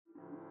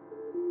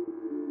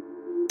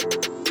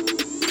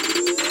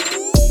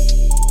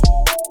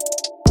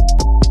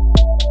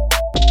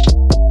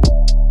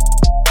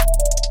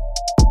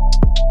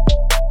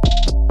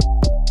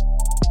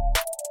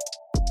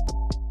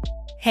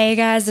Hey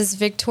guys, it's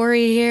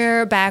Victoria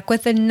here, back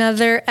with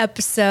another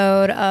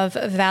episode of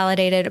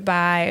Validated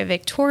by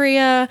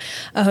Victoria.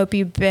 I hope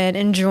you've been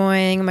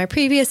enjoying my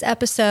previous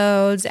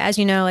episodes. As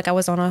you know, I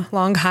was on a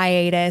long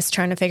hiatus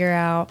trying to figure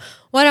out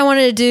what I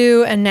wanted to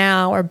do, and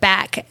now we're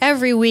back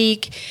every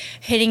week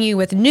hitting you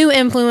with new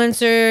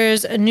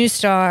influencers, new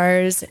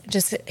stars,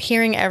 just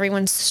hearing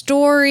everyone's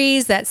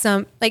stories that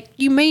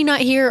you may not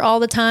hear all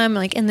the time,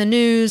 in the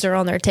news or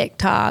on their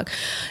TikTok.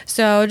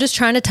 So just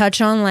trying to touch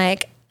on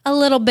a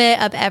little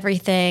bit of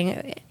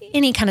everything,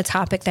 any kind of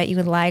topic that you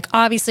would like.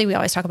 Obviously, we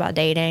always talk about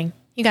dating.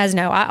 You guys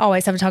know I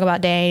always have to talk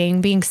about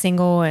dating, being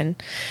single, and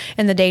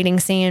in the dating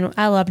scene.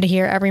 I love to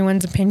hear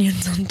everyone's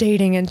opinions on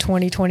dating in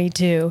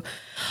 2022.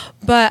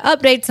 But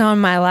updates on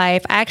my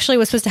life. I actually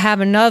was supposed to have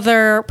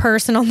another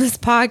person on this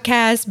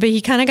podcast, but he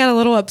kind of got a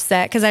little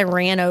upset because I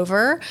ran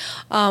over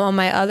on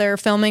my other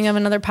filming of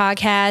another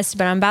podcast.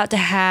 But I'm about to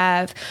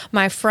have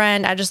my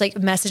friend. I just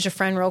messaged a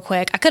friend real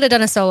quick. I could have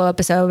done a solo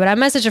episode, but I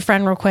messaged a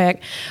friend real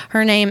quick.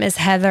 Her name is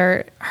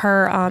Heather.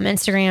 Her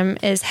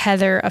Instagram is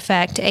Heather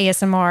Effect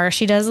ASMR.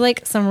 She does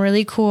some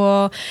really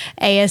cool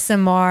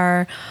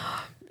ASMR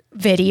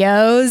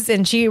videos,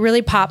 and she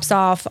really pops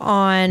off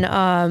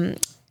on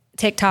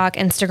TikTok,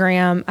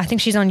 Instagram. I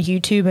think she's on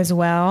YouTube as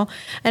well.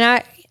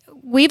 And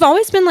we've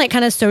always been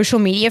kind of social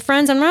media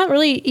friends. I'm not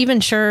really even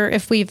sure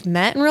if we've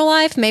met in real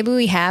life. Maybe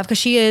we have, because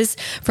she is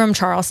from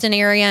Charleston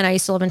area, and I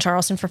used to live in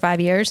Charleston for 5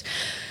 years.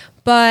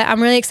 But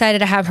I'm really excited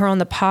to have her on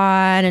the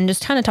pod and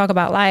just kind of talk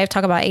about life,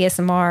 talk about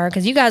ASMR,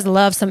 because you guys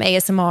love some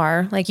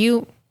ASMR.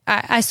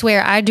 I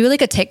swear, I do a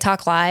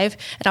TikTok live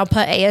and I'll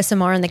put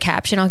ASMR in the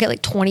caption. I'll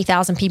get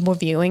 20,000 people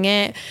viewing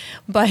it,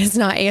 but it's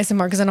not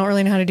ASMR because I don't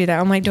really know how to do that.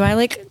 I'm do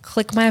I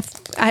click my,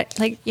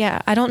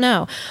 I don't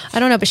know.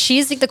 But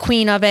she's the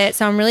queen of it.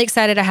 So I'm really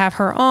excited to have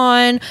her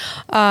on.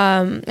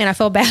 And I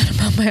feel bad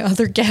about my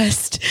other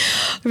guest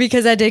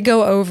because I did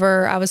go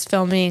over, I was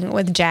filming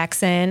with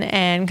Jackson,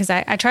 and because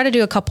I try to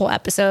do a couple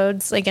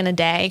episodes in a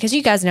day, because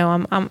you guys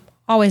know I'm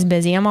always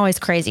busy. I'm always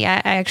crazy.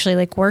 I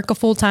actually work a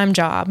full-time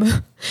job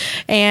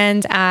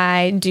and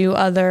I do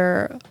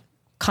other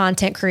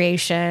content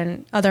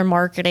creation, other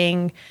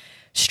marketing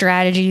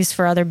strategies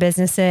for other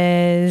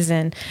businesses,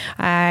 and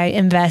I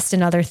invest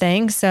in other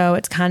things. So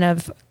it's kind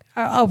of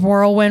a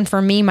whirlwind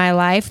for me, my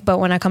life. But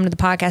when I come to the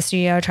podcast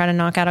studio, I try to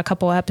knock out a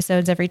couple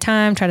episodes every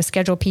time, try to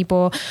schedule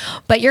people.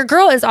 But your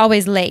girl is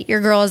always late.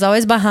 Your girl is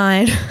always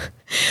behind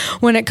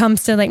when it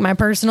comes to my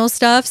personal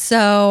stuff.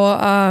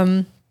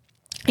 So,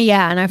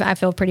 yeah, and I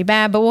feel pretty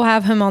bad, but we'll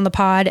have him on the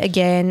pod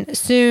again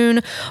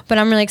soon. But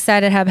I'm really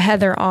excited to have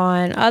Heather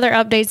on. Other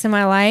updates in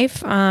my life,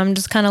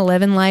 just kind of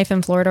living life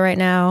in Florida right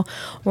now,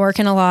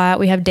 working a lot.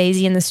 We have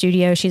Daisy in the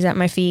studio. She's at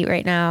my feet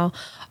right now.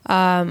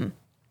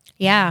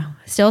 Yeah,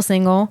 still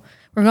single.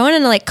 We're going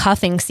into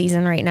cuffing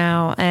season right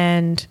now,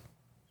 and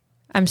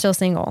I'm still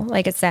single.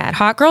 It's sad.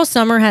 Hot girl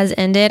summer has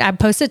ended. I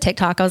posted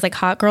TikTok. I was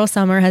hot girl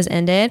summer has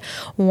ended.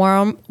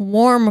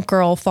 Warm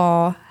girl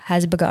fall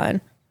has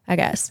begun, I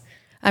guess.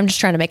 I'm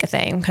just trying to make a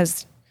thing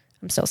because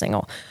I'm still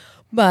single.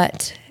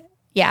 But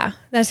yeah,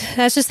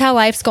 that's just how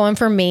life's going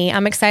for me.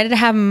 I'm excited to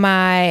have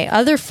my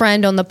other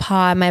friend on the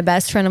pod, my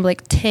best friend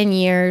of 10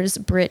 years,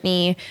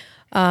 Brittany.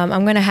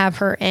 I'm going to have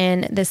her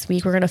in this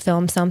week. We're going to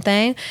film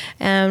something,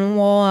 and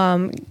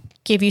we'll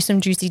give you some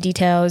juicy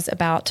details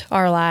about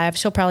our lives.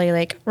 She'll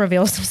probably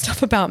reveal some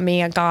stuff about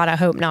me. God, I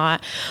hope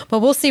not. But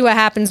we'll see what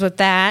happens with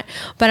that.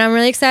 But I'm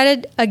really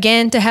excited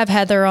again to have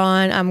Heather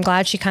on. I'm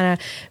glad she kind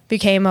of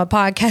became a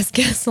podcast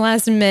guest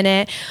last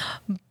minute.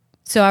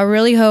 So I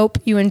really hope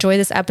you enjoy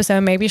this episode.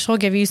 Maybe she'll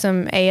give you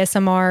some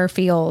ASMR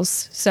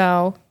feels.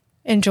 So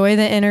enjoy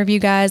the interview,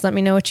 guys. Let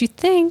me know what you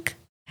think.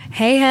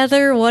 Hey,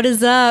 Heather, what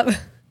is up?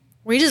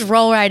 We just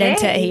roll right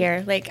into it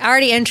here. I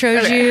already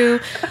introed you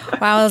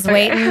while I was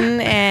waiting,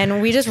 and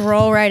we just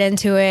roll right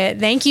into it.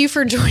 Thank you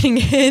for joining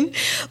in.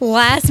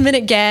 Last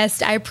minute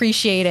guest. I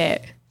appreciate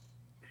it.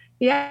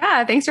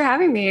 Yeah, thanks for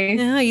having me.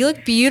 Yeah, you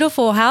look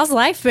beautiful. How's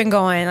life been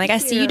going? I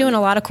see you doing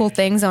a lot of cool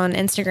things on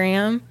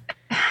Instagram.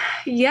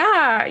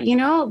 Yeah,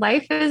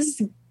 life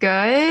is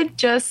good.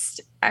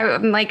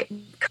 I'm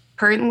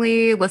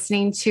currently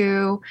listening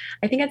to,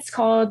 I think it's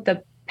called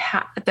The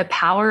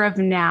Power of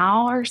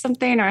Now or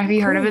something, or have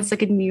you heard of it? It's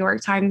a New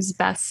York Times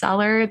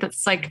bestseller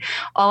that's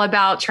all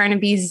about trying to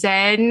be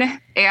Zen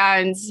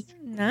and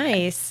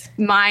nice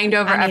mind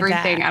over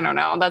everything. That. I don't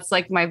know. That's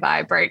my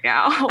vibe right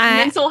now.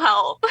 Mental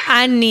health.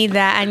 I need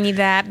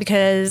that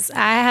because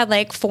I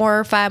had 4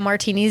 or 5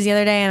 martinis the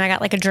other day, and I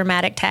got a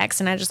dramatic text,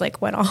 and I just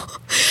went off.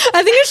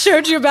 I think I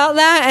showed you about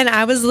that, and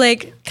I was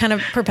kind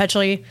of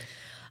perpetually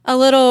a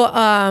little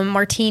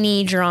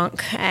martini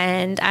drunk,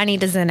 and I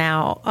need to zen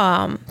out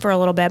for a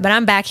little bit. But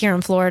I'm back here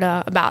in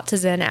Florida about to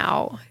zen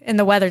out, and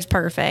the weather's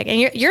perfect. And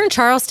you're in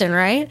Charleston,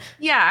 right?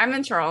 Yeah, I'm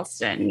in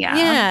Charleston. Yeah.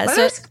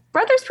 Yeah.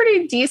 Weather's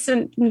pretty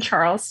decent in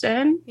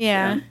Charleston.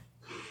 Yeah.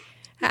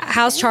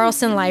 How's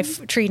Charleston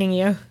life treating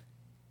you?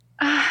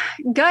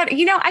 Good.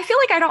 I feel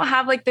like I don't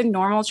have like the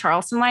normal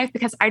Charleston life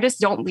because I just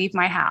don't leave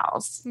my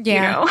house.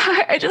 Yeah.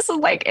 I just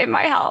like in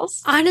my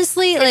house.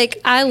 Honestly, like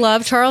I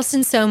love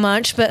Charleston so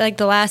much, but like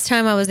the last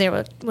time I was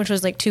there, which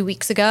was like 2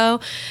 weeks ago,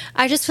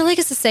 I just feel like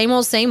it's the same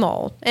old, same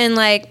old. And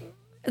like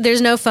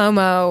there's no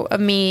FOMO of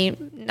me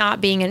not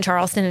being in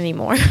Charleston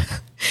anymore.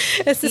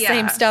 It's the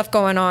same stuff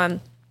going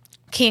on.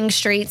 King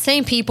Street,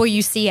 same people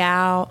you see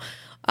out.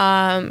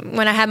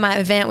 When I had my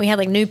event, we had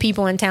like new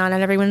people in town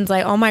and everyone's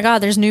like, oh my God,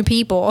 there's new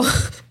people.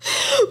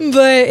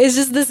 But it's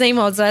just the same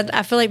old. So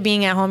I feel like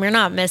being at home, you're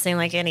not missing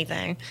like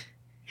anything.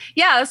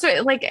 Yeah.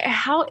 So like,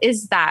 how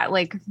is that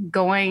like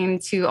going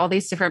to all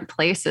these different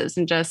places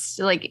and just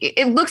like,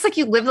 it looks like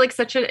you live like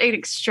such an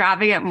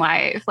extravagant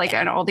life, like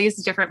in all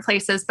these different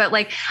places. But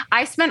like,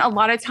 I spent a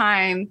lot of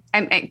time,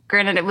 and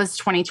granted it was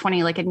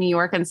 2020, like in New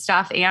York and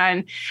stuff.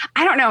 And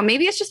I don't know,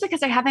 maybe it's just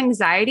because I have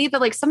anxiety,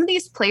 but like some of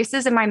these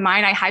places in my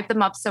mind, I hype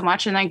them up so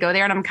much and I go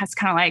there and I'm just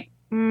kind of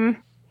like,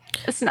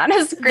 it's not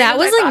as great. That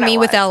was like me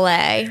with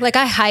LA. Like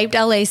I hyped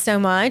LA so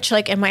much.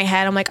 Like in my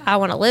head, I'm like, I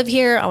want to live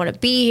here. I want to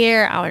be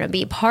here. I want to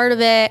be part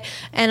of it.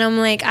 And I'm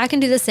like, I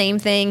can do the same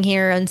thing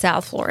here in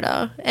South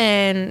Florida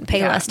and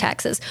pay less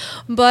taxes.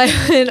 But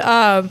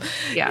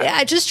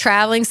just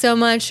traveling so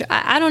much.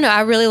 I don't know.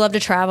 I really love to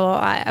travel.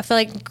 I feel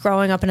like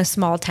growing up in a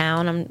small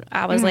town,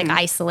 I was like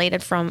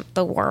isolated from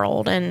the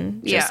world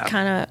and just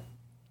kind of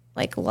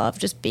like love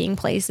just being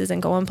places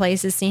and going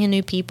places, seeing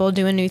new people,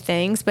 doing new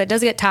things, but it does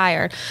get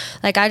tired.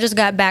 Like I just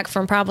got back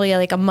from probably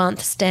like a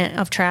month stint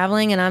of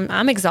traveling and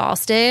I'm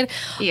exhausted.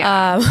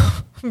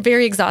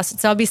 Very exhausted.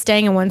 So I'll be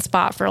staying in one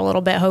spot for a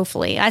little bit,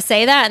 hopefully. I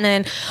say that and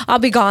then I'll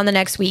be gone the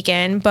next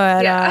weekend,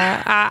 but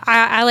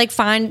I like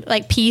find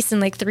like peace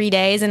in like 3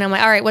 days and I'm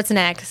like, all right, what's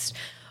next?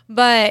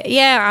 But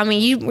yeah, I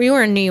mean, we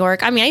were in New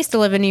York. I mean, I used to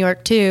live in New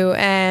York too.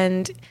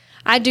 And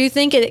I do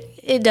think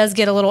it does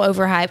get a little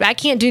overhyped. I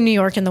can't do New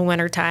York in the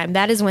wintertime.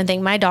 That is one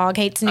thing. My dog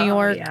hates New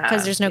York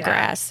because there's no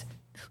grass.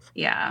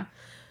 Yeah.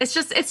 It's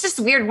just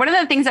weird. One of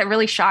the things that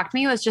really shocked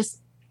me was just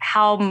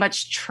how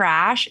much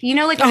trash,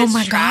 like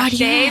it's trash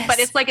day, but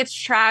it's like it's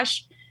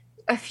trash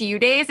a few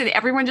days and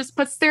everyone just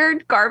puts their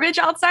garbage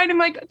outside. I'm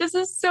like, this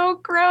is so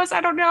gross.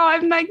 I don't know.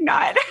 I'm like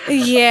not.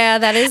 Yeah,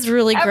 that is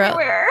really gross.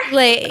 Everywhere.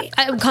 Like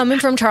I'm coming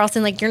from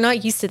Charleston, like you're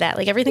not used to that.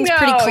 Like everything's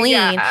pretty clean.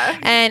 Yeah.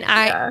 And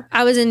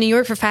I was in New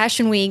York for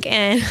Fashion Week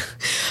and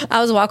I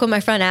was walking with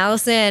my friend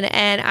Allison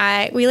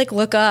and we like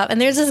look up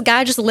and there's this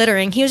guy just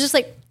littering. He was just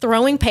like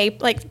throwing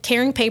like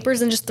tearing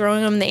papers and just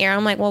throwing them in the air.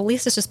 I'm like, well, at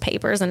least it's just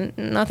papers and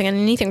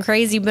anything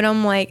crazy. But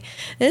I'm like,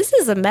 this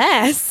is a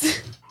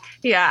mess.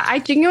 Yeah, I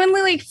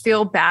genuinely like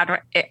feel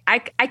bad.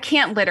 I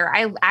can't litter.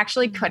 I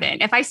actually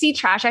couldn't. If I see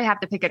trash, I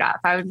have to pick it up.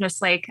 I was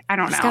just like, I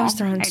don't know. I was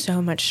throwing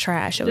so much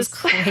trash. It was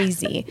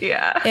crazy.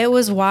 Yeah. It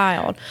was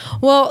wild.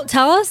 Well,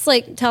 tell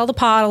the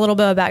pod a little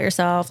bit about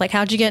yourself. Like,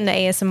 how'd you get into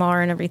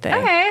ASMR and everything?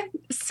 Okay.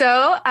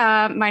 So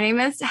my name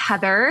is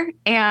Heather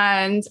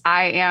and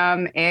I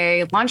am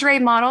a lingerie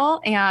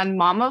model and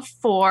mom of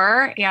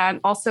 4 and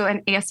also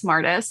an ASMR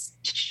artist.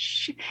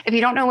 If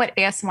you don't know what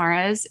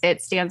ASMR is,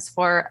 it stands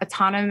for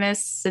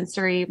Autonomous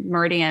Sensory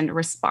Meridian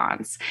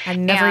Response. I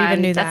never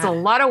even knew that. That's a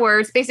lot of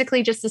words.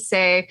 Basically just to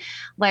say,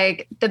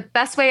 like, the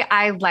best way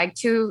I like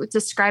to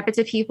describe it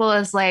to people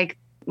is like,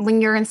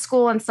 when you're in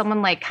school and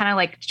someone like kind of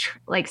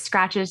like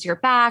scratches your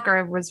back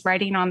or was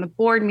writing on the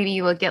board, maybe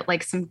you will get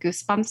like some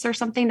goosebumps or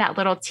something, that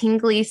little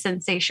tingly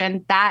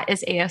sensation, that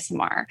is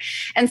ASMR.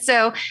 And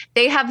so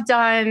they have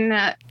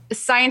done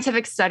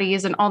scientific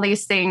studies and all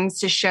these things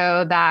to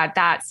show that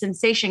that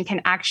sensation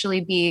can actually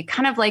be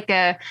kind of like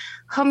a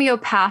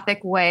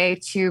homeopathic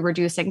way to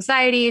reduce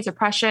anxiety,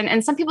 depression.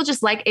 And some people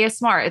just like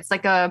ASMR. It's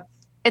like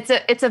it's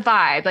a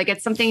vibe, like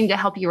it's something to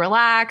help you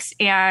relax.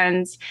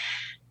 And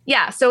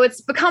yeah, so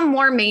it's become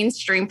more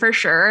mainstream for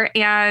sure.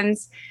 And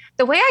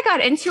the way I got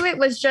into it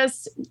was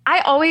just, I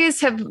always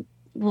have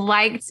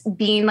liked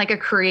being like a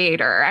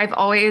creator. I've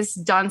always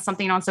done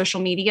something on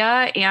social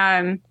media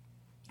and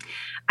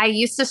I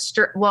used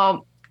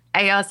to,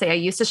 I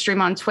used to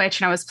stream on Twitch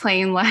and I was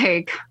playing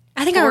like,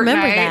 I think Fortnite I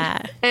remember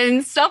that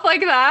and stuff like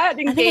that. I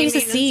think I used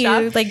to see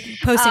you like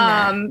posting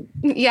that.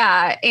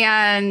 Yeah.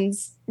 And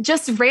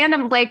just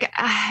random, like,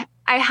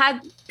 I had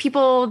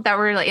people that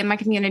were like in my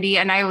community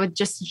and I would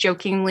just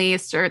jokingly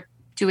start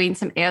doing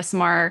some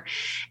ASMR.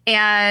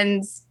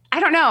 And I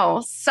don't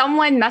know,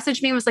 someone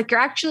messaged me and was like, you're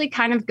actually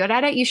kind of good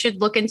at it. You should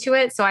look into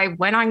it. So I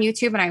went on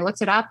YouTube and I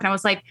looked it up and I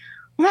was like,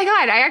 oh my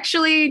God, I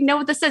actually know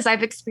what this is.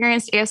 I've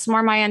experienced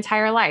ASMR my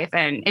entire life.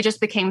 And it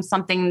just became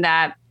something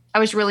that I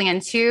was really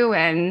into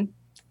and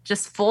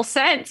just full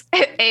sent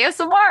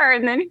ASMR.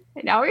 And then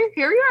now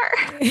here we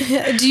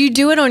are. Do you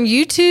do it on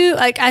YouTube?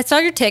 Like I saw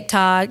your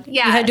TikTok.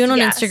 Yeah. You do it on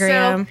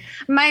Instagram. So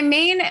my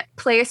main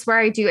place where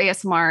I do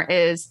ASMR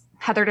is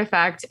Heather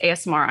Defect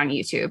ASMR on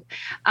YouTube.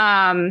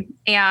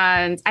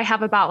 And I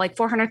have about like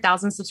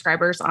 400,000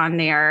 subscribers on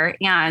there.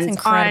 And that's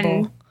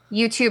incredible.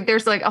 YouTube,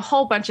 there's like a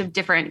whole bunch of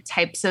different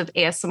types of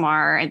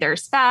ASMR, and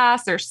there's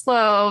fast, there's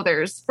slow,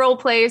 there's role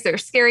plays,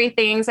 there's scary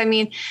things. I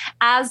mean,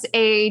 as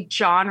a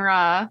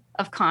genre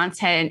of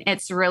content,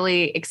 it's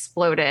really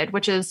exploded,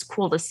 which is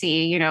cool to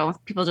see, you know,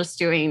 people just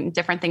doing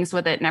different things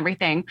with it and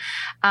everything.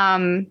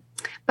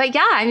 But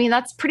yeah, I mean,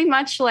 that's pretty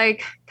much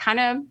like kind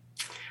of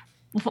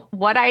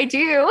what I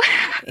do.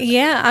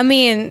 Yeah, I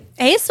mean,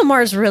 ASMR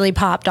has really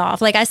popped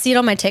off. Like I see it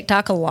on my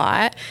TikTok a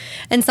lot,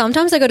 and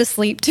sometimes I go to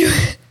sleep to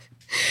it.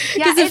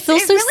 Yeah, it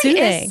feels so really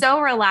soothing. is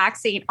so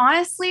relaxing.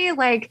 Honestly,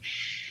 like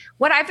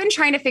what I've been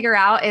trying to figure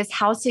out is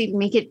how to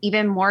make it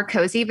even more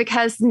cozy,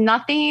 because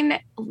nothing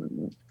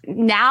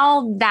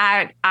now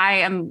that I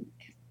am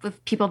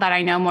with people that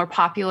I know more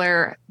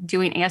popular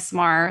doing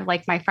ASMR,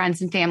 like my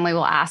friends and family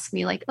will ask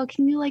me like, oh,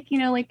 can you like, you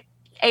know, like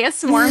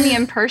ASMR me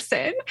in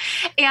person?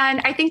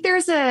 And I think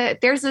there's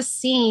a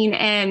scene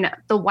in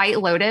The White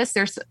Lotus.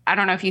 I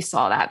don't know if you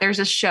saw that. There's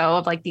a show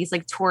of like these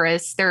like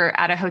tourists, they're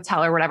at a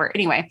hotel or whatever.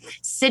 Anyway,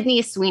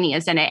 Sydney Sweeney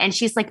is in it. And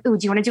she's like, oh,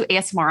 do you want to do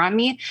ASMR on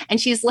me?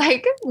 And she's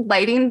like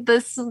lighting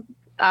this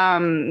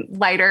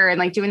lighter and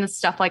like doing this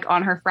stuff like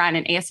on her friend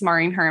and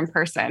ASMRing her in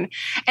person.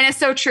 And it's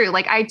so true.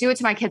 Like I do it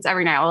to my kids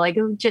every night. I'll like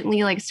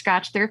gently like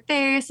scratch their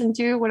face and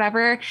do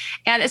whatever.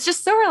 And it's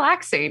just so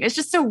relaxing. It's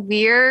just a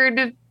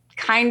weird,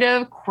 kind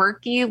of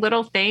quirky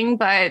little thing,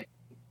 but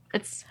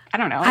it's, I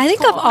don't know. I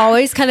think cool. I've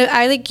always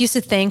I like used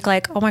to think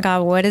like, oh my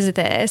God, what is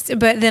this?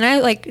 But then I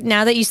like,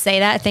 now that you say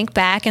that, I think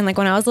back and like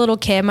when I was a little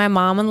kid, my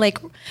mom would like,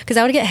 cause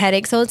I would get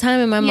headaches all the time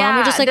and my mom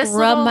would just like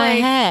rub my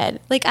head.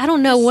 Like, I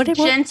don't know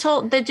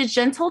the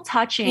gentle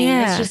touching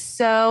is just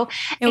so,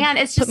 and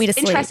it's just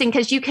interesting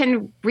because you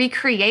can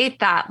recreate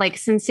that like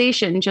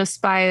sensation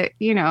just by,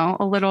 you know,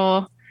 a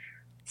little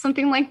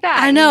something like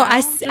that. I know.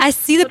 I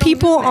see the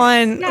people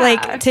on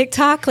like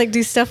TikTok like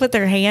do stuff with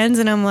their hands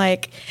and I'm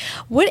like,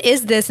 what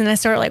is this? And I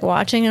start like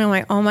watching and I'm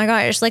like, oh my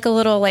God, it's like a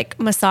little like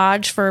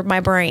massage for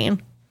my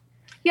brain.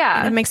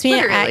 Yeah. It makes me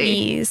at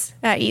ease.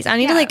 I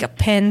need to like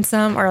pin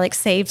some or like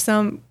save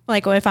some,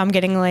 like if I'm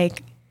getting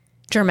like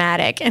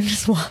dramatic and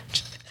just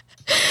watch.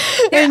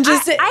 And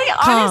just I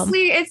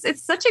honestly,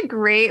 it's such a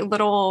great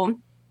little,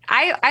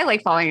 I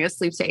like falling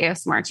asleep to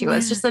ASMR too. Yeah.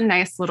 It's just a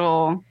nice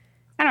little,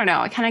 I don't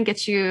know. It kind of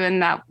gets you in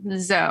that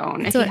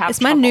zone. If you have it's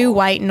trouble. My new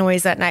white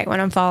noise at night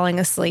when I'm falling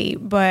asleep.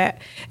 But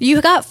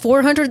you got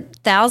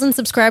 400,000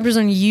 subscribers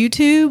on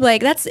YouTube.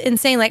 Like that's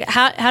insane. Like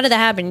how did that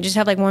happen? You just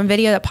have like one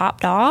video that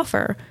popped off,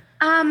 or?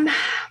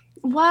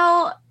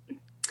 Well,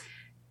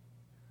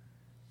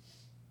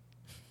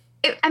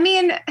 I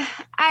mean,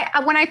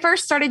 when I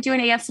first started doing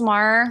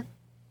ASMR,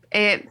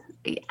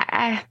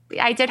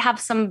 I did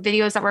have some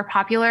videos that were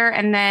popular,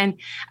 and then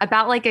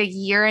about like a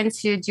year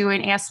into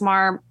doing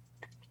ASMR,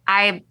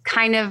 I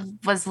kind of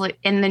was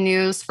in the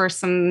news for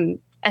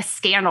a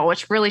scandal,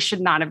 which really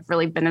should not have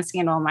really been a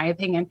scandal in my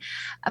opinion,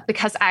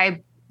 because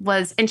I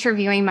was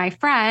interviewing my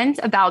friend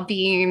about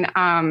being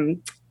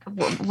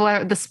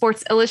the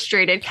Sports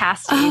Illustrated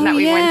casting that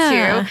we went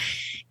to.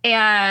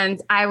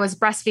 And I was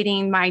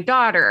breastfeeding my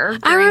daughter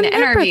during the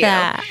interview.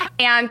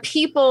 And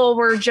people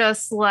were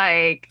just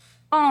like,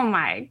 oh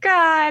my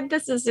God,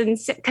 this is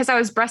insane. Because I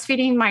was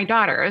breastfeeding my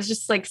daughter. It was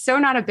just like so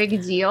not a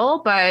big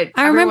deal. But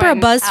I remember a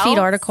BuzzFeed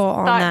article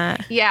on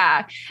that.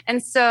 Yeah.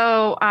 And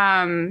so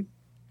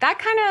that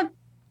kind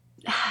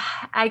of,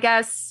 I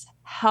guess,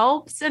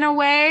 helps in a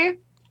way.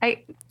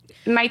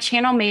 My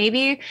channel,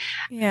 maybe.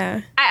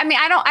 Yeah. I mean,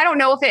 I don't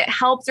know if it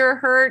helped or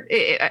hurt.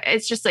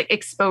 It's just like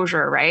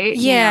exposure, right?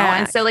 Yeah. You know?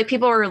 And so like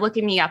people were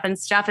looking me up and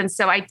stuff. And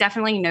so I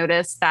definitely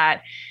noticed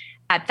that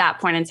at that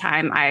point in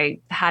time, I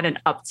had an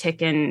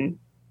uptick in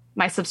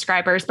my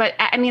subscribers. But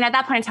I mean, at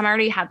that point in time, I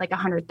already had like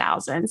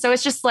 100,000. So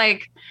it's just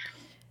like,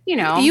 you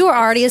know. You were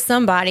already a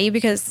somebody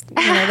because,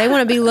 you know, they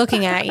want to be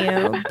looking at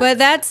you. But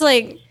that's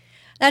like,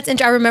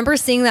 I remember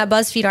seeing that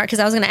BuzzFeed art because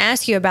I was going to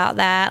ask you about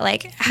that.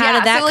 Like, how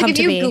did that come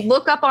to be? If you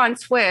look up on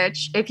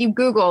Twitch, if you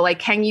Google, like,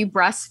 can you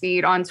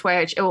breastfeed on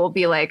Twitch, it will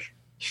be like,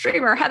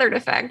 streamer Heather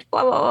defect,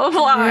 blah, blah,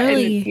 blah, blah.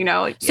 Really? And, you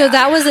know. So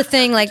that was the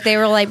thing. Like, they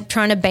were like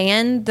trying to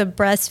ban the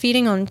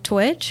breastfeeding on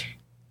Twitch?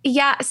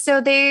 Yeah. So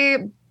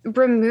they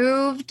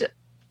removed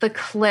the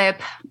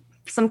clip.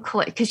 Some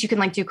clip, because you can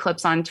like do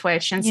clips on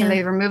Twitch. And so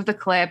they removed the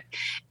clip.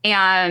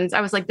 And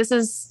I was like, this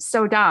is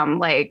so dumb.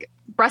 Like,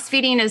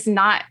 breastfeeding is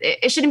not,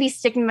 it shouldn't be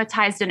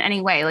stigmatized in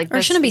any way. Like, or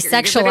it shouldn't be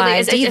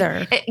sexualized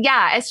either.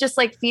 It's just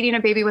like feeding a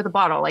baby with a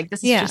bottle. Like,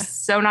 this is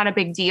just so not a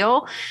big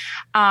deal.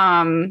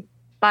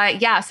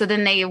 But yeah, so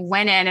then they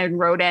went in and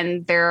wrote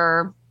in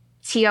their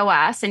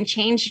TOS and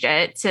changed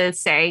it to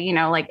say, you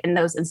know, like in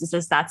those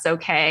instances, that's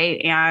okay.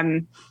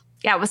 And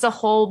yeah, it was a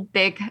whole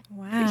big,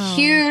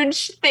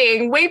 huge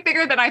thing, way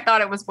bigger than I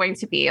thought it was going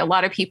to be. A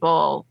lot of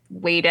people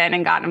weighed in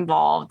and got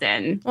involved.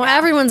 And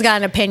everyone's got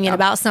an opinion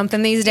about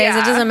something these days.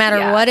 It doesn't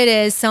matter what it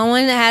is.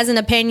 Someone has an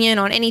opinion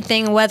on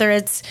anything, whether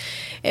it's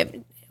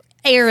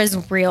air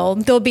is real.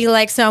 There'll be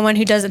like someone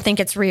who doesn't think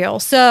it's real.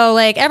 So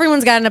like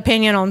everyone's got an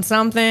opinion on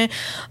something.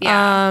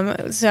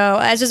 So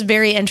it's just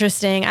very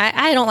interesting.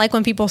 I don't like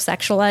when people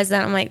sexualize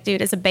that. I'm like,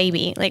 dude, it's a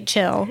baby. Like,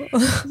 chill.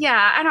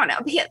 Yeah, I don't know.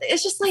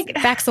 It's just like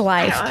facts of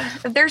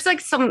life. There's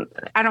like some,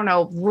 I don't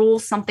know, rule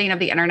something of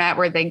the internet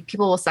where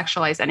people will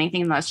sexualize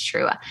anything, and that's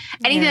true.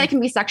 Anything that can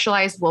be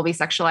sexualized will be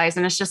sexualized,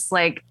 and it's just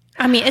like,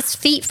 I mean, it's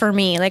feet for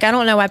me. Like, I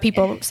don't know why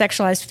people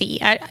sexualize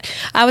feet.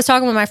 I was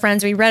talking with my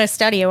friends. We read a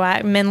study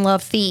why men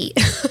love feet.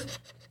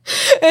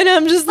 And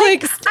I'm just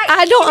like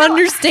I don't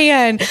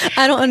understand.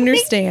 I don't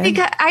understand.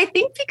 I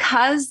think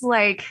because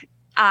like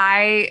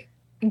I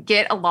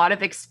get a lot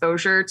of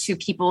exposure to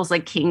people's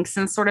like kinks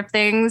and sort of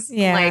things.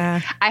 Yeah.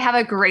 Like I have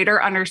a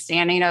greater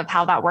understanding of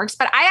how that works.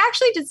 But I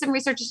actually did some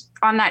research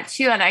on that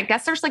too. And I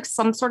guess there's like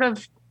some sort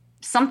of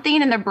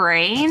something in the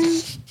brain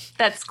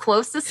that's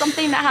close to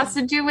something that has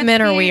to do with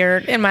men are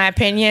weird in my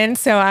opinion.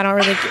 So I don't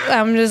really,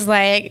 I'm just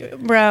like,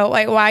 bro,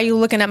 like, why are you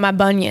looking at my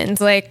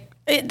bunions? Like,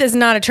 it is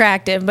not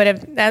attractive, but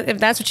if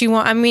that's what you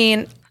want, I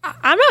mean,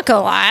 I'm not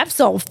gonna lie, I've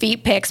sold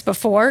feet pics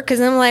before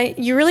because I'm like,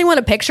 you really want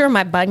a picture of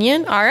my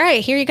bunion? All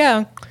right, here you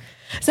go.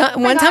 So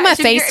one time I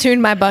face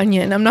tuned my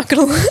bunion. I'm not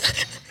gonna lie.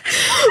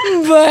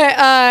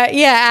 But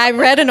yeah, I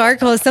read an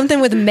article,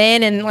 something with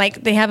men and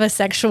like they have a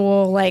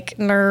sexual like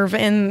nerve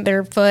in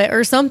their foot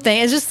or something.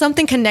 It's just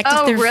something connected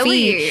to their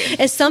feet.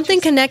 It's something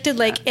connected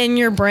like in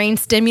your brain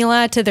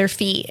stimuli to their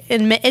feet.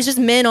 And it's just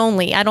men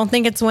only. I don't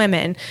think it's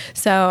women.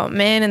 So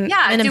men and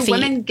men and feet. Do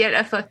women get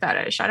a foot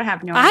fetish? I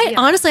have no idea.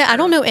 Honestly, I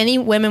don't know any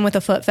women with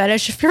a foot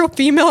fetish. If you're a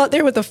female out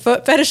there with a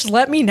foot fetish,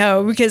 let me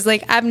know because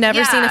like I've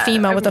never seen a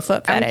female with a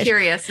foot fetish. I'm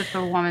curious if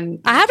a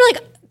woman. I have to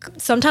like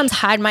sometimes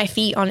hide my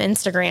feet on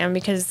Instagram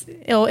because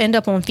it'll end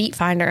up on Feet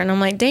Finder, and I'm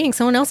like, dang,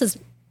 someone else is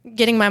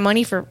getting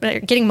money for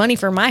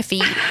my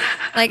feet.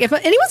 Like, if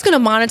anyone's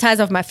going to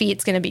monetize off my feet,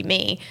 it's going to be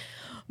me.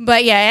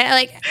 But yeah,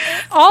 like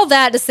all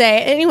that to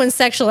say, anyone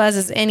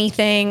sexualizes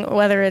anything,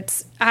 whether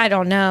it's, I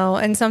don't know.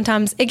 And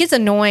sometimes it gets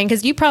annoying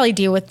because you probably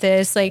deal with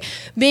this, like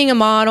being a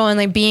model and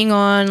like being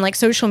on like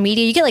social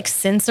media, you get like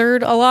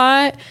censored a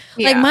lot.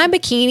 Yeah. Like my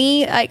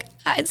bikini, like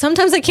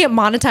sometimes I can't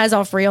monetize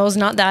off reels.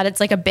 Not that it's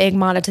like a big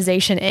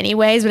monetization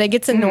anyways, but it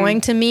gets annoying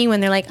to me when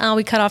they're like, oh,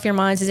 we cut off your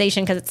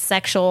monetization because it's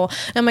sexual.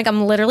 And I'm like,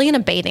 I'm literally in a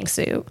bathing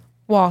suit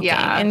walking.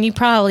 Yeah. And you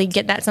probably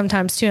get that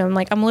sometimes too. I'm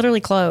like, I'm literally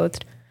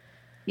clothed.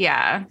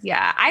 Yeah.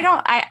 Yeah.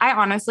 I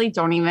honestly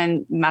don't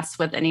even mess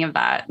with any of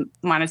that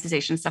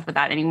monetization stuff with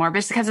that anymore,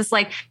 just because it's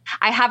like,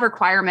 I have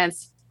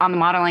requirements on the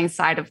modeling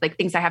side of like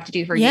things I have to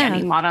do for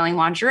Yandy, modeling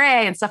lingerie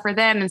and stuff for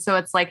them. And so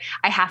it's like,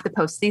 I have to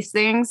post these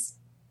things.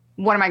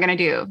 What am I going to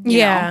do?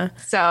 You know?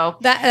 So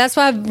that's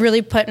why I've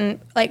really put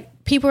in,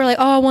 like, people are like,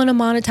 oh, I want to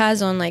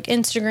monetize on like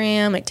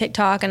Instagram, like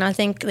TikTok. And I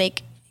think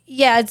like,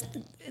 yeah,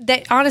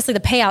 honestly,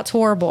 the payout's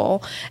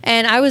horrible.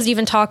 And I was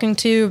even talking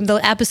to the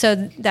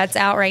episode that's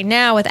out right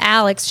now with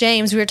Alex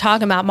James. We were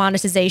talking about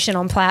monetization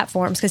on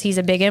platforms because he's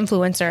a big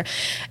influencer.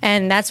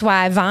 And that's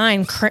why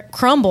Vine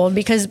crumbled,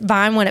 because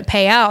Vine wouldn't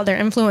pay out their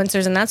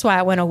influencers. And that's why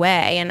it went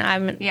away.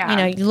 And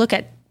you look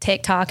at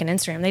TikTok and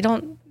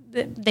Instagram,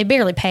 they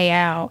barely pay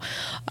out.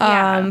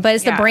 But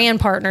it's the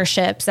brand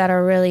partnerships that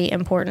are really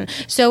important.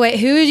 So wait,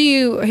 who do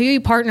you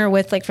partner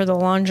with, like, for the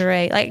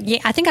lingerie? Like,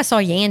 I think I saw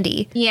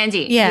Yandy. Yeah.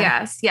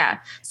 Yes. Yeah.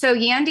 So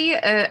Yandy,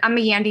 I'm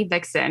a Yandy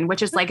Vixen,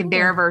 which is like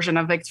their version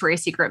of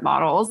Victoria's Secret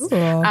models.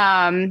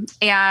 And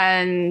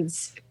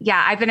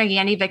yeah, I've been a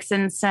Yandy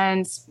Vixen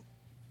since,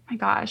 my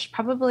gosh,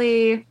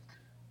 probably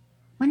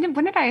when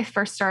did I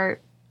first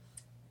start?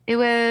 It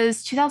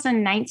was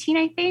 2019,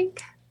 I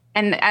think.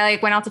 And I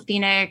like went out to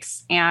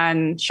Phoenix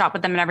and shop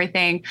with them and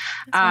everything.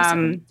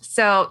 Awesome.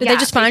 So did they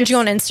just find you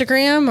on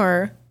Instagram,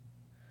 or?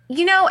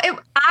 You know,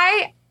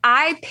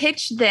 I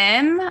pitched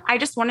them. I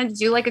just wanted to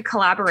do like a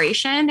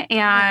collaboration,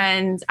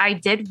 and I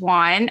did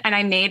one, and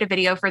I made a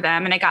video for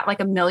them, and I got like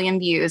 1 million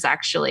views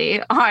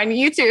actually on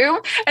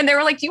YouTube. And they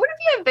were like, do you want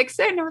to be a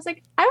Vixen? And I was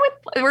like,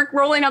 we're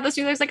rolling out this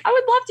video. I was like, I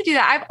would love to do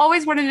that. I've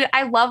always wanted to,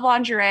 I love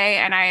lingerie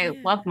and I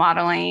love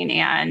modeling,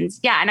 and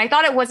and I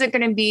thought it wasn't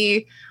going to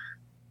be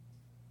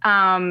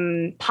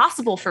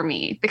possible for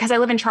me because I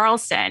live in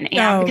Charleston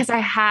and because I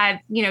had,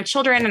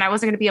 children, and I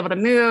wasn't going to be able to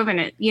move,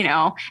 and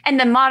and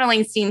the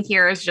modeling scene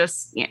here is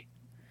just,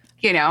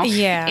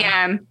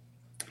 And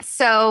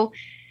so,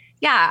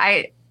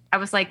 I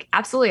was like,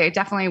 absolutely, I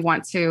definitely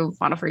want to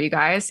model for you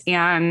guys.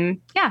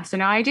 And so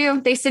now I do.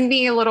 They send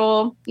me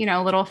little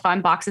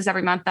fun boxes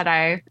every month that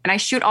I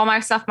shoot all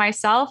my stuff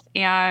myself.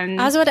 And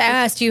I was about to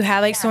ask, do you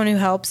have like someone who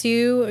helps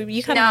you?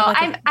 You kind of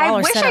have like I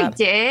wish I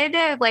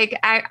did. Like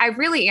I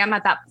really am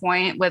at that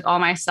point with all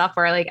my stuff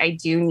where like I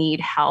do need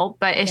help,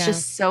 but it's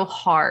just so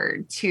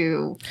hard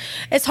to.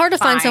 It's hard to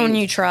find someone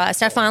you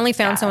trust. I finally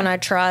found someone I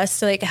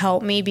trust to like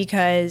help me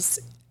because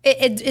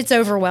it's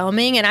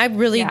overwhelming. And I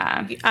really,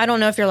 I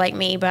don't know if you're like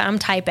me, but I'm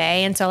type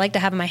A. And so I like to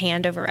have my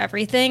hand over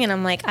everything. And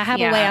I'm like, I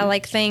have a way I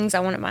like things. I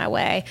want it my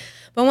way.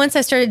 But once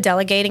I started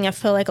delegating, I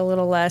feel like a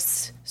little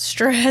less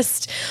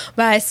stressed,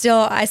 but I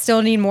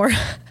still need more.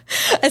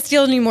 I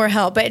still need more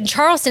help. But in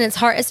Charleston, it's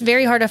hard. It's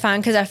very hard to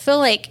find because I feel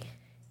like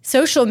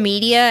social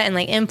media and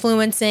like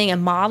influencing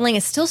and modeling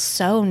is still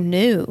so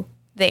new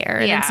there.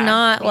 And it's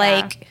not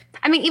like,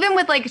 I mean, even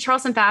with like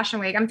Charleston Fashion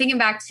Week, I'm thinking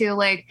back to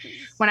like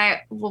when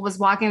I was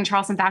walking in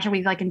Charleston Fashion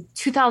Week, like in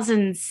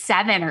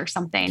 2007 or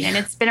something. And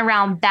it's been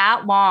around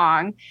that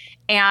long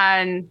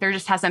and there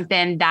just hasn't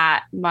been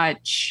that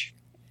much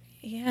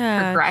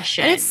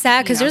progression. And it's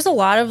sad because there's a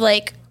lot of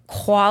like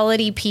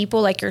quality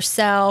people like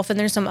yourself and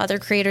there's some other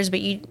creators,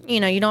 but you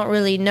don't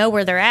really know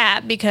where they're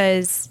at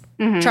because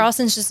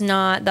Charleston's just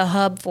not the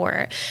hub for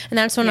it. And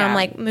that's when I'm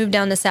like, moved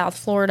down to South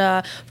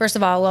Florida. First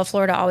of all, I love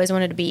Florida. I always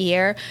wanted to be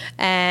here.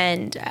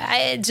 And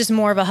it's just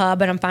more of a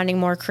hub and I'm finding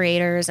more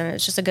creators and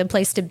it's just a good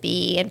place to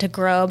be and to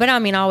grow. But I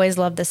mean, I always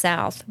loved the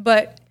South.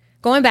 But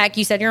going back,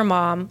 you said you're a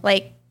mom.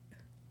 Like,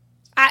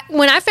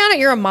 when I found out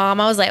you're a mom,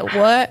 I was like,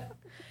 what?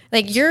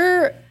 Like,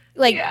 you're...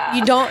 Like,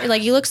 you don't,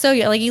 like, you look so,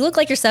 like, you look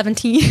like you're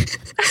 17.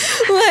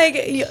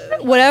 Like,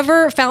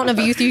 whatever fountain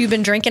of youth you've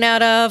been drinking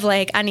out of,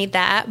 like, I need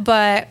that.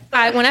 But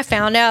when I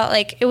found out,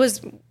 like, it was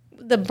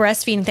the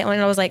breastfeeding thing,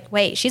 and I was like,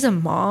 wait, she's a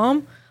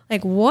mom?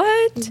 Like,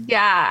 what?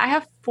 Yeah, I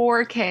have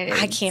 4 kids.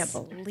 I can't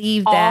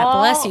believe that.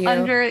 All Bless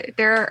you.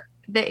 They're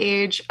the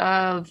age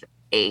of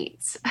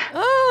 8,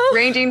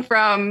 ranging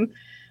from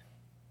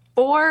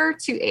 4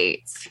 to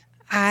 8.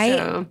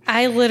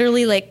 I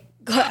literally, like,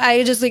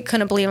 I just like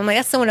couldn't believe it. I'm like,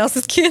 that's someone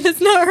else's kid. It's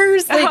not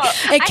hers. Like,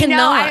 it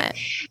cannot.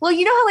 Well,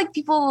 you know how like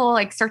people will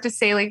like start to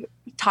say like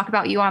talk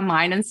about you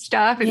online and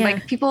stuff, and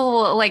like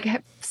people like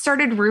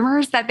started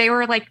rumors that they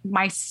were like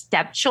my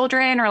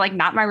stepchildren or like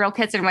not my real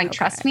kids. And I'm like,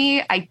 trust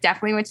me, I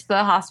definitely went to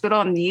the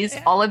hospital and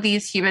all of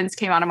these humans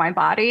came out of my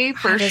body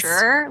for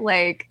sure.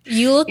 Like,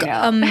 you look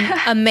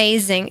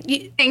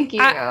amazing. Thank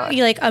you.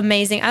 You like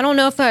amazing. I don't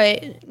know if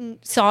I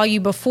saw you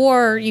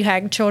before you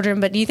had children,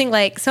 but do you think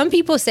like some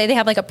people say they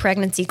have like a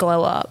pregnancy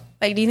glow up?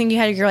 Like, do you think you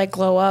had your like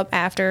glow up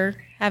after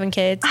having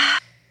kids?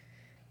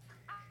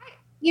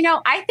 You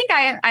know, I think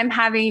I'm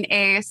having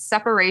a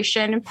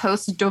separation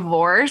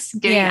post-divorce,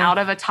 getting out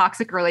of a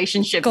toxic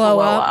relationship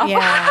glow up.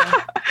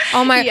 Yeah.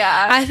 Oh my.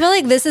 Yeah. I feel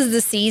like this is the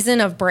season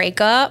of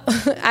breakup.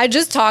 I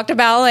just talked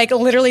about like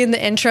literally in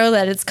the intro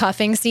that it's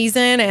cuffing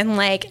season and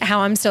like how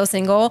I'm still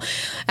single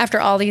after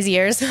all these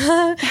years.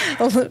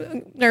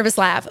 Nervous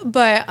laugh.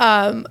 But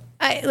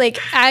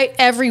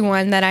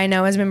everyone that I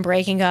know has been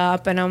breaking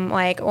up and I'm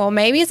like, well,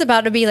 maybe it's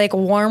about to be like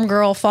warm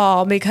girl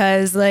fall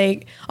because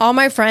like all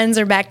my friends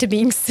are back to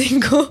being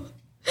single.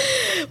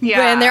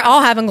 Yeah. And they're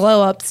all having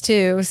glow ups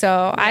too.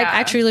 So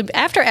I truly,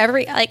 after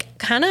every, like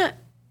kind of,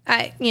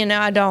 I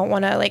don't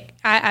want to like,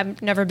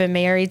 I've never been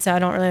married, so I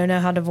don't really know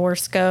how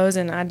divorce goes.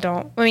 And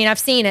I've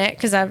seen it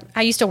because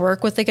I used to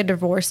work with like a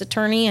divorce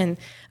attorney and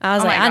I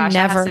was I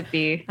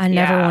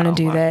never want to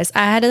do this.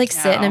 I had to like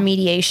sit in a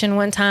mediation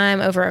one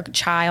time over a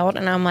child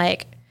and I'm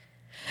like,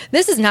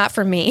 this is not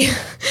for me.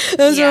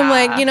 So I'm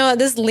like,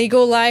 this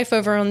legal life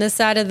over on this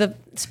side of the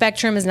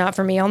spectrum is not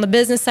for me. On the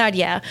business side,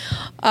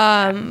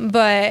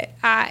 but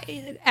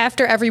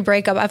after every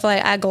breakup, I feel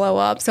like I glow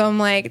up. So I'm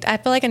like, I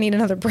feel like I need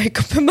another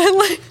breakup in my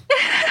life.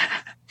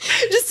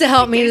 Just to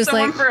help me, just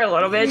like for a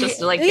little bit, just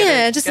to like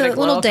just a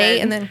little date,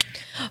 and then.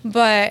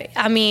 But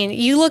I mean,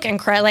 you look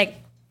incredible, like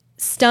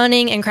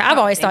stunning, incredible. I've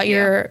always thought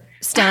you're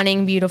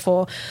stunning,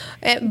 beautiful,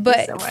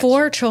 but so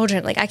 4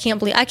 children, like I can't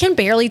believe I can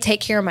barely take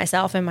care of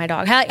myself and my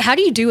dog. How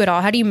do you do it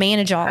all? How do you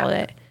manage all of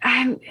it?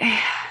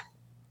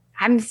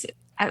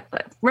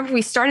 Remember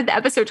we started the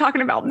episode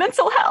talking about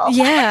mental health.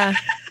 Yeah.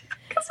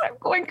 Because I'm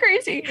going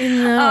crazy.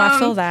 No, I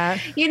feel that.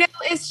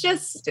 It's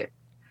just,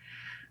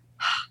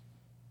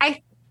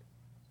 I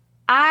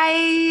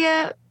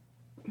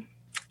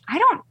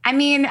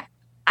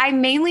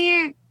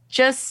mainly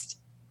just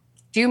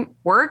do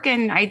work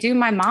and I do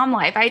my mom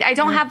life. I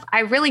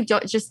really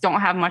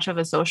don't have much of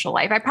a social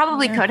life. I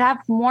probably could have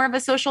more of a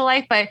social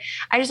life, but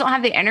I just don't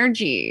have the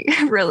energy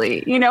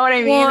really. You know what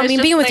I mean? Well,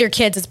 being with your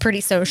kids is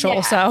pretty social.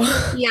 Yeah,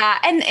 so yeah.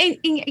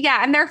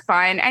 And they're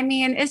fun. I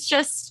mean,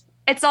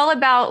 it's all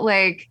about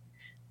like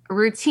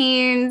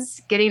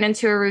routines, getting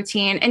into a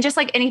routine and just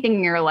like anything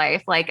in your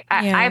life. Like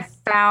I've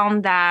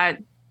found that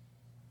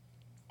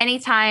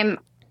anytime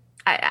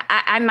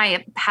I'm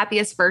my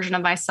happiest version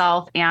of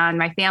myself and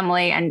my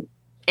family and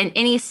in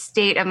any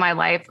state of my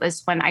life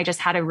is when I just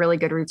had a really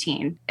good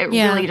routine. It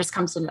really just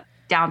comes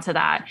down to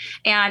that.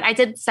 And I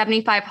did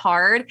 75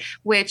 hard,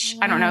 which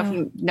I don't know if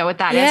you know what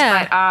that is,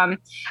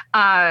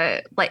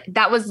 but like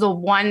that was the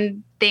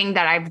one thing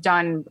that I've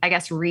done, I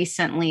guess,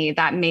 recently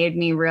that made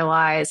me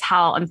realize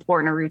how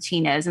important a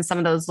routine is. And some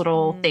of those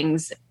little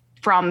things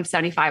from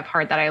 75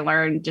 hard that I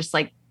learned just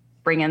like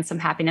bring in some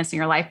happiness in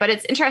your life. But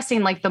it's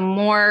interesting, like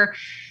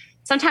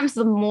sometimes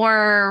the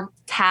more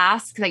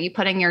tasks that you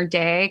put in your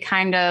day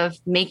kind of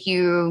make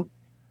you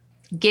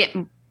get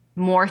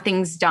more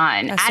things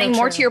done. That's Adding so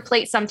more true. to your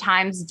plate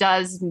sometimes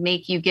does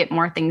make you get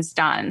more things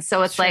done.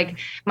 So it's like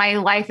my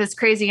life is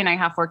crazy and I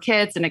have 4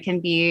 kids and it can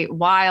be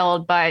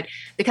wild, but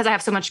because I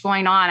have so much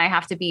going on, I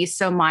have to be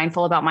so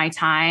mindful about my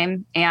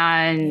time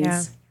and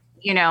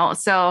you know?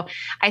 So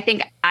I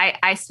think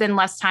I spend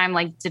less time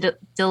like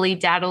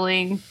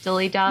dilly-daddling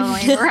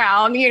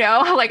around, you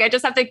know, like I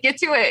just have to get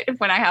to it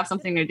when I have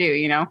something to do,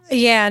 you know?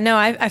 Yeah, no,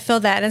 I feel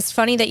that. And it's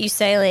funny that you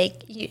say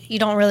like you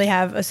don't really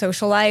have a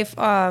social life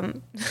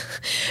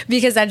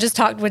because I just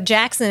talked with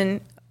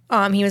Jackson.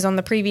 He was on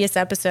the previous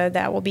episode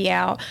that will be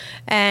out,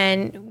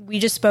 and we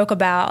just spoke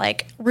about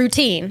like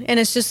routine. And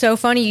it's just so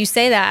funny you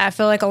say that. I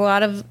feel like a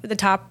lot of the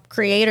top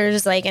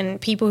creators, like,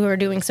 and people who are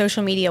doing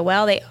social media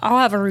well, they all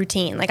have a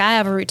routine. Like I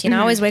have a routine. I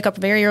always wake up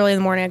very early in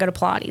the morning. I go to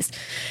Pilates.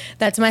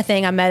 That's my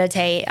thing. I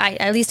meditate.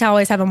 At least I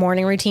always have a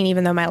morning routine,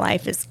 even though my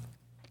life is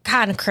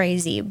kind of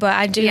crazy, but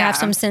I do have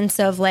some sense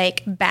of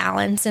like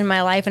balance in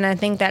my life, and I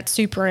think that's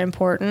super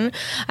important.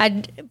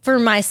 For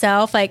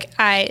myself, like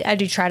I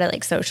do try to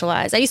like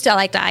socialize. I used to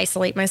like to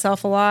isolate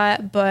myself a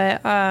lot,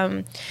 but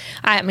I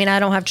mean I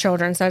don't have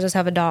children, so I just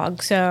have a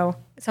dog. So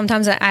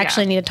sometimes I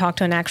actually need to talk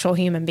to an actual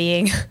human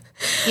being.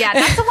 Yeah,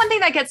 that's the one thing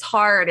that gets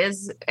hard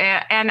is,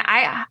 and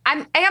I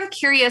am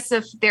curious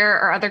if there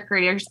are other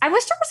creators. I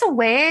wish there was a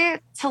way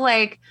to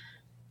like,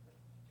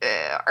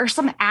 or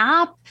some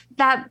app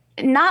that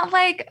not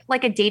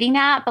like a dating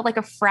app, but like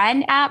a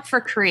friend app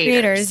for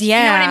creators. Yeah.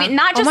 You know what I mean?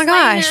 Not just oh my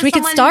gosh, we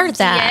could start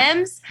that.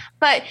 DMs,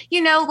 but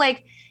you know,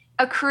 like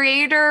a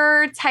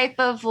creator type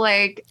of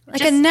like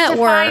a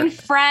network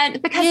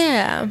friend,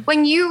 because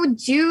when you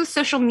do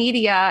social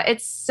media,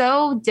 it's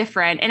so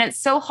different and it's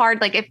so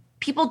hard. Like if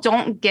people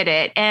don't get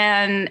it,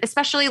 and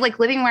especially like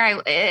living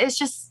where it's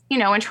just, you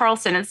know, in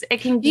Charleston, it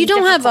can be, you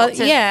don't have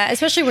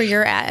especially where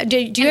you're at. Do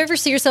you ever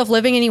see yourself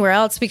living anywhere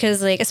else?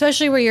 Because like,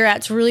 especially where you're at,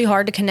 it's really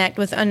hard to connect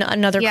with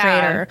another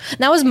creator. And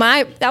that was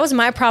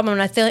my problem.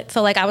 And I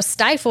feel like I was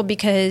stifled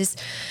because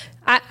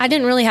I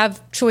didn't really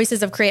have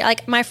choices of create.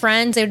 Like my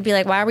friends, they would be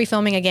like, why are we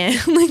filming again?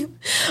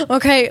 Like,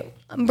 okay,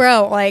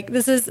 bro, like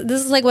this is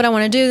like what I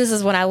want to do. This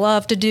is what I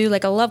love to do.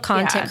 Like I love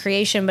content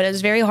creation, but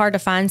it's very hard to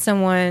find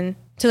someone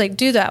to like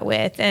do that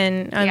with.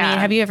 And I mean,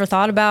 have you ever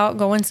thought about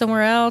going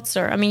somewhere else?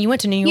 Or I mean, you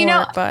went to New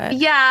York, but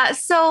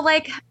so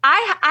like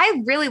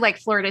I really like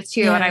Florida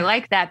too, and I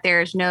like that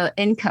there's no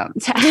income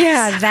tax.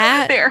 Yeah,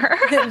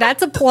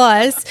 that's a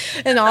plus.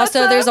 And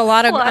also there's a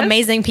lot of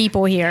amazing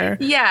people here.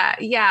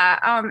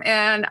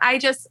 And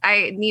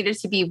I needed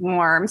to be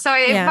warm. So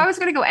if I was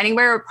going to go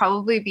anywhere, it would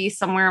probably be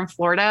somewhere in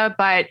Florida,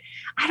 but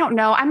I don't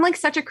know. I'm like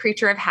such a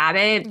creature of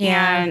habit,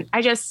 and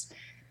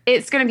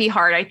it's going to be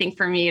hard, I think,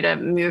 for me to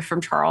move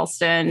from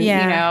Charleston. You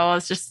know,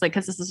 it's just like,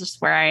 because this is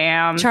just where I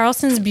am.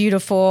 Charleston's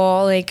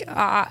beautiful, like,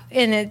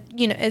 and it,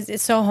 you know,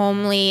 it's so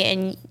homely.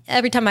 And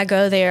every time I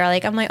go there,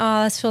 like, I'm like,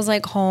 oh, this feels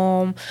like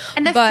home.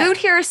 And the food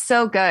here is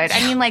so good.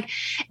 I mean, like,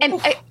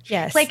 and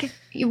like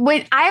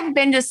when I've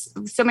been to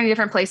so many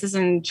different places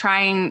and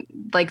trying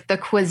like the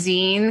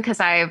cuisine, because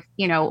I've,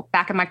 you know,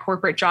 back in my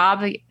corporate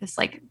job, it's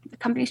like the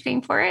company's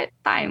paying for it.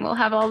 Fine, we'll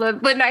have all the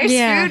nice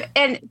food.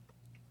 And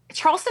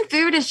Charleston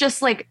food is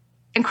just like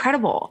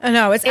incredible. I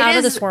know, it's out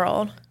of this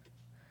world.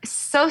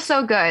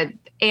 So good.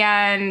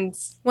 And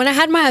when I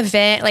had my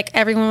event, like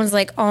everyone was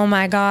like, oh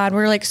my God,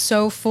 we're like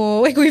so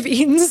full. Like we've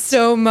eaten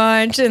so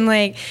much. And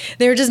like,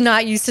 they were just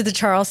not used to the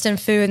Charleston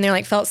food, and they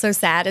like felt so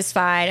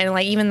satisfied. And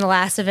like, even the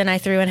last event I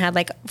threw and had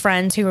like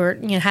friends who were,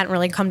 you know, hadn't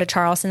really come to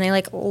Charleston, they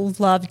like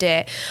loved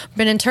it.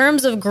 But in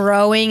terms of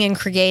growing and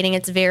creating,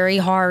 it's very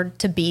hard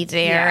to be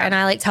there. And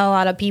I like tell a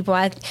lot of people,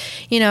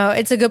 you know,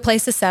 it's a good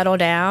place to settle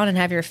down and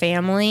have your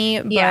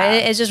family, but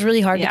it's just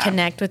really hard to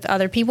connect with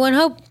other people, and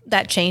hope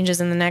that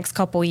changes in the next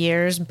couple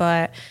years.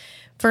 But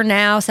for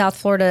now, South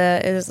Florida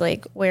is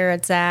like where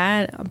it's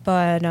at.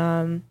 But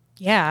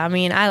I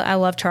mean, I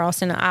love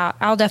Charleston.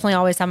 I'll definitely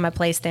always have my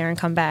place there and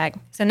come back.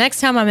 So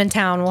next time I'm in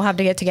town, we'll have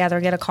to get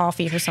together, get a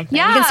coffee or something.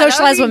 You can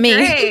socialize with me.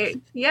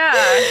 Great. Yeah.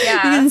 You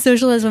can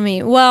socialize with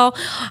me. Well,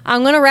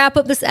 I'm going to wrap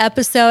up this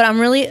episode. I'm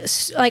really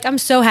I'm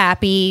so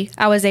happy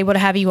I was able to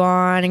have you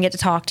on and get to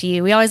talk to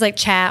you. We always like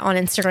chat on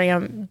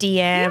Instagram,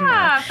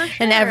 DM, for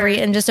sure.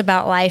 and just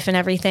about life and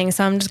everything.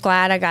 So I'm just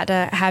glad I got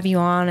to have you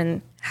on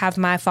and have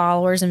my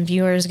followers and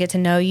viewers get to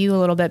know you a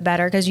little bit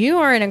better, because you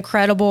are an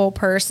incredible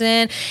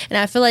person. And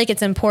I feel like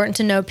it's important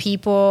to know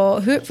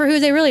people for who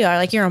they really are.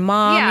 Like you're a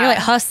mom, you're like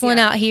hustling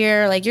out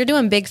here, like you're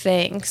doing big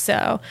things.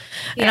 So,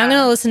 and I'm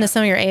going to listen to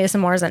some of your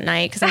ASMRs at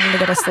night because I need to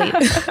go to sleep.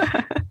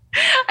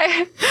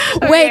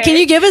 Wait, can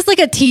you give us like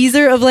a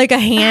teaser of like a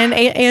hand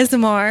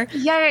ASMR?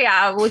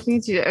 Yeah. We can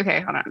do it.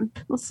 Okay, hold on.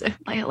 Let's see.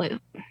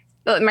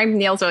 My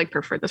nails are like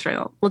perfect this right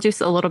now. We'll do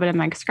a little bit of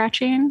mic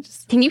scratching.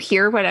 Can you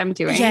hear what I'm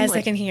doing? Yes,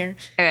 I can hear.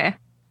 Okay.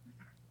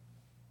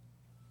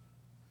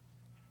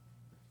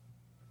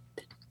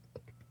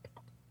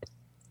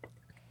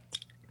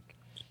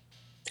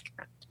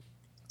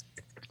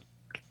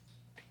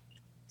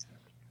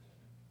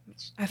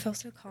 I feel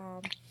so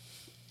calm.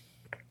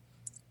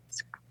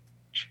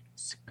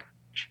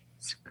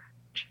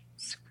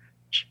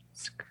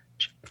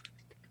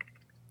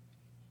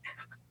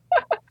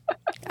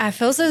 I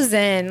feel so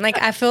zen.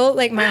 Like I feel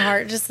like my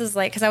heart just is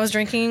like, because I was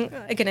drinking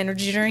like an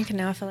energy drink, and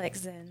now I feel like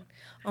zen.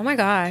 Oh my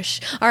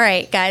gosh. All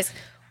right, guys,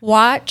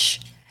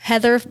 watch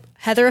Heather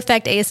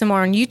Effect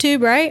ASMR on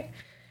YouTube, right?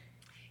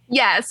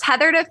 Yes,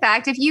 Heathered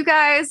Effect. If you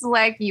guys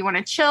like, you want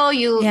to chill,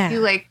 you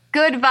like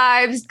good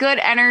vibes, good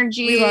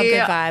energy. We love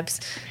good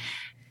vibes.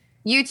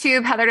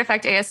 YouTube, Heathered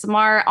Effect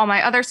ASMR. All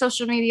my other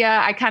social media,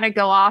 I kind of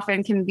go off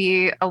and can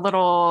be a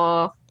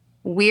little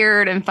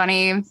weird and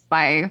funny,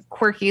 my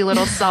quirky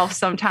little self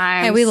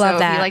sometimes. Hey, we love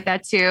that. If you like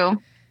that too,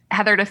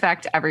 Heathered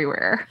Effect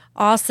everywhere.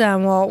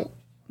 Awesome. Well,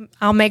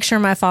 I'll make sure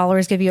my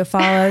followers give you a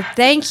follow.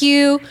 Thank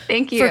you.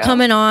 Thank you for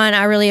coming on.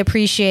 I really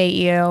appreciate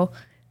you.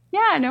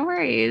 Yeah, no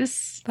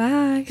worries.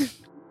 Bye.